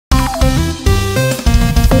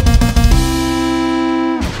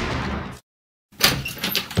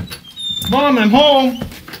Mom, I'm home.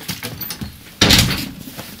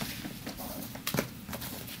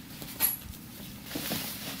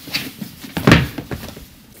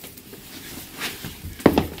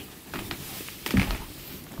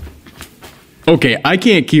 Okay, I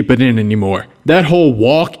can't keep it in anymore. That whole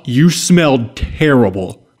walk, you smelled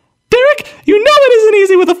terrible. Derek, you know it isn't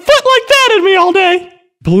easy with a foot like that in me all day.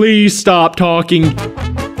 Please stop talking.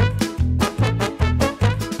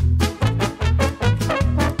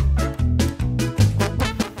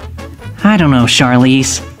 I don't know,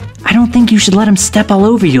 Charlize. I don't think you should let him step all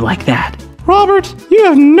over you like that. Robert, you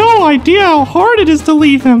have no idea how hard it is to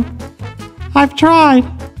leave him. I've tried.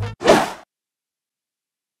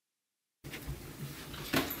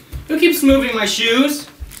 Who keeps moving my shoes?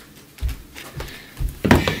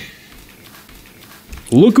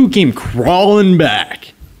 Look who came crawling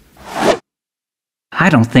back. I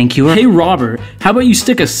don't think you were— Hey Robert, how about you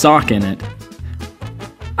stick a sock in it?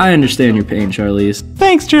 I understand your pain, Charlize.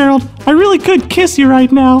 Thanks, Gerald. I really could kiss you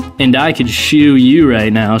right now. And I could shoe you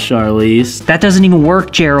right now, Charlize. That doesn't even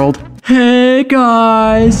work, Gerald. Hey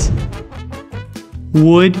guys!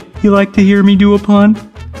 Would you like to hear me do a pun?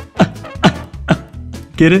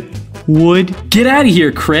 Get it? Would? Get out of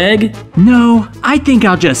here, Craig! No, I think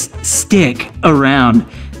I'll just stick around.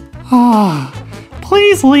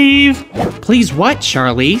 Please leave. Please what,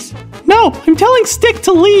 Charlize? No, I'm telling Stick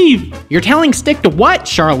to leave. You're telling Stick to what,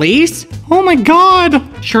 Charlize? Oh my god.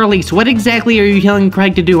 Charlize, what exactly are you telling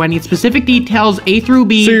Craig to do? I need specific details, A through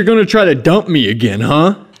B. So you're gonna try to dump me again,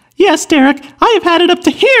 huh? Yes, Derek, I have had it up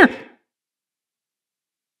to here.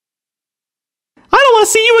 I don't want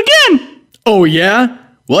to see you again. Oh yeah?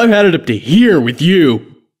 Well, I've had it up to here with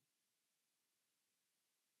you.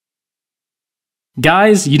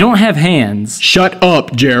 Guys, you don't have hands. Shut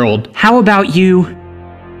up, Gerald. How about you?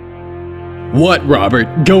 What,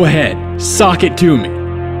 Robert? Go ahead. Sock it to me.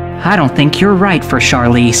 I don't think you're right for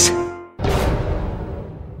Charlize.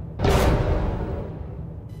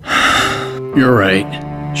 You're right.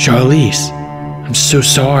 Charlize, I'm so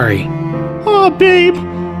sorry. Aw, babe,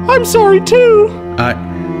 I'm sorry too.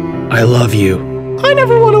 I love you. I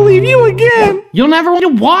never want to leave you again. You'll never want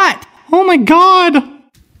to what? Oh my god.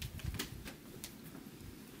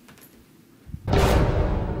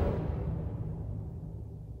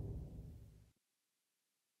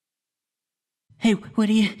 Hey, what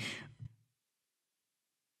do you—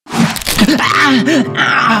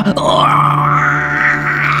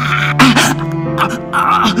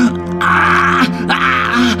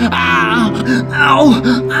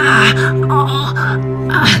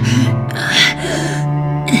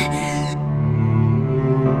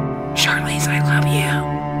 Charlize, I love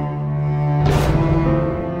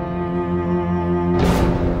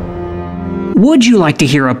you. Would you like to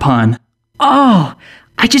hear a pun? Oh,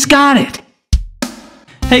 I just got it.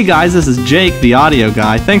 Hey guys, this is Jake, the audio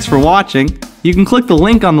guy. Thanks for watching. You can click the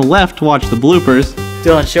link on the left to watch the bloopers.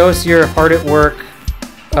 Dylan, show us your hard at work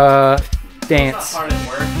dance. Hard at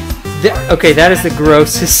work. Okay, that is the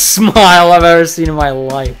grossest smile I've ever seen in my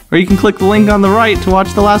life. Or you can click the link on the right to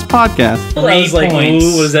watch the last podcast. I was like, ooh,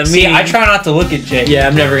 what does that mean? See, I try not to look at Jake. Yeah,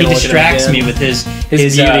 I'm never gonna He look at him distracts again. me with his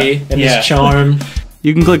beauty and his charm.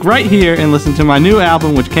 You can click right here and listen to my new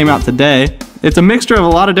album, which came out today. It's a mixture of a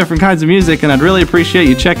lot of different kinds of music, and I'd really appreciate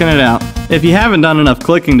you checking it out. If you haven't done enough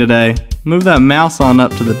clicking today, move that mouse on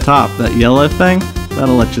up to the top, that yellow thing.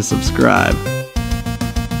 That'll let you subscribe.